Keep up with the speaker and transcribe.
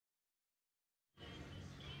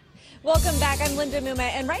Welcome back. I'm Linda Mumma,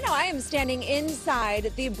 and right now I am standing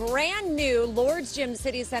inside the brand new Lord's Gym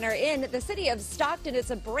City Center in the city of Stockton. It's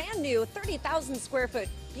a brand new 30,000 square foot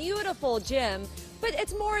beautiful gym, but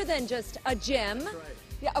it's more than just a gym. That's right.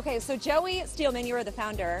 Yeah, okay, so Joey Steelman, you are the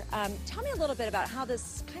founder. Tell me a little bit about how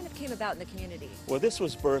this kind of came about in the community. Well, this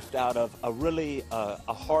was birthed out of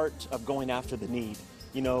a heart of going after the need.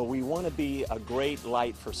 You know, we want to be a great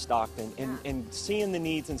light for Stockton, and seeing the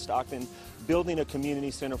needs in Stockton, building a community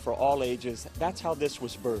center for all ages, that's how this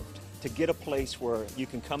was birthed. To get a place where you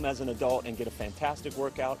can come as an adult and get a fantastic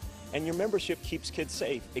workout, and your membership keeps kids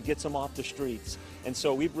safe. It gets them off the streets. And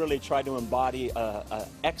so we've really tried to embody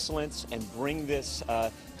excellence and bring this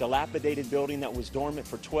dilapidated building that was dormant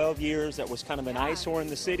for 12 years, that was kind of an eyesore in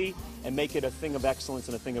the city, and make it a thing of excellence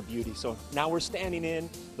and a thing of beauty. So now we're standing in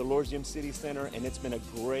the Lord's Gym City Center, and it's been a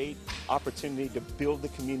great opportunity to build the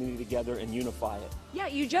community together and unify it. Yeah,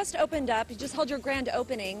 you just opened up, you just held your grand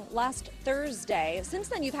opening last Thursday. Since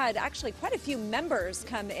then, you've had actually quite a few members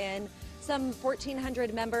come in, some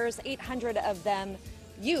 1,400 members, 800 of them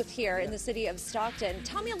youth here in the city of Stockton.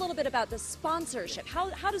 Tell me a little bit about the sponsorship. How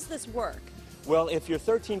does this work? Well, if you're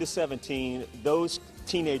 13 to 17, those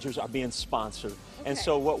teenagers are being sponsored. Okay. And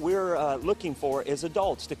so what we're looking for is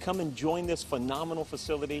adults to come and join this phenomenal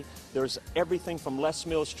facility. There's everything from Les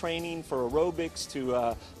Mills training for aerobics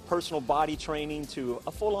to personal body training to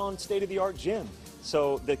a full-on state-of-the-art gym.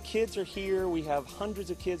 So the kids are here. We have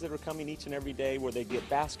hundreds of kids that are coming each and every day where they get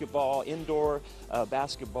basketball, indoor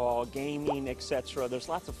basketball, gaming, etc. There's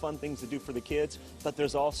lots of fun things to do for the kids, but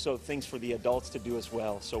there's also things for the adults to do as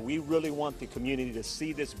well. So we really want the community to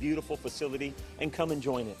see this beautiful facility and come and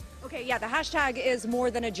join it. Okay, yeah, the hashtag is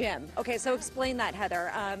more than a gym. Okay, so explain that,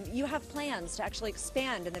 Heather. You have plans to actually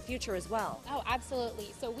expand in the future as well. Oh,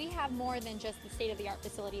 absolutely. So we have more than just the state-of-the-art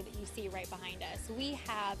facility that you see right behind us. We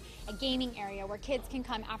have a gaming area where kids can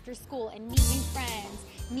come after school and meet new friends,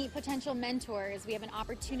 meet potential mentors. We have an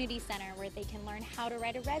opportunity center where they can learn how to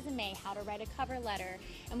write a resume, how to write a cover letter.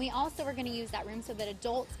 And we also are going to use that room so that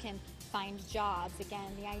adults can find jobs.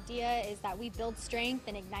 Again, the idea is that we build strength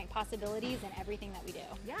and ignite possibilities in everything that we do.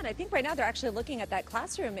 Yeah, and I think right now they're actually looking at that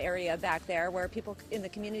classroom area back there where people in the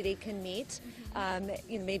community can meet,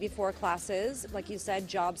 you know, maybe for classes, like you said,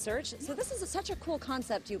 job search. So this is such a cool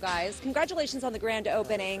concept, you guys. Congratulations on the grand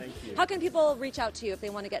opening. Thank you. How can people reach out to you if they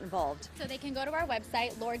want to get involved? So they can go to our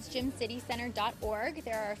website, lordsgymcitycenter.org.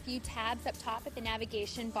 There are a few tabs up top at the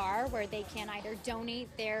navigation bar where they can either donate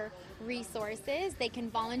their resources, they can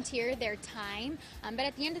volunteer their time, but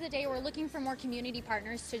at the end of the day, we're looking for more community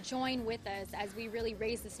partners to join with us as we really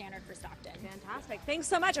raise the standard for Stockton. Fantastic. Thanks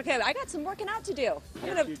so much. Okay, I got some working out to do.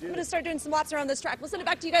 I'm gonna start doing some laps around this track. We'll send it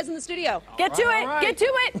back to you guys in the studio. Get to it. Get to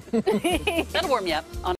it. That'll warm you up.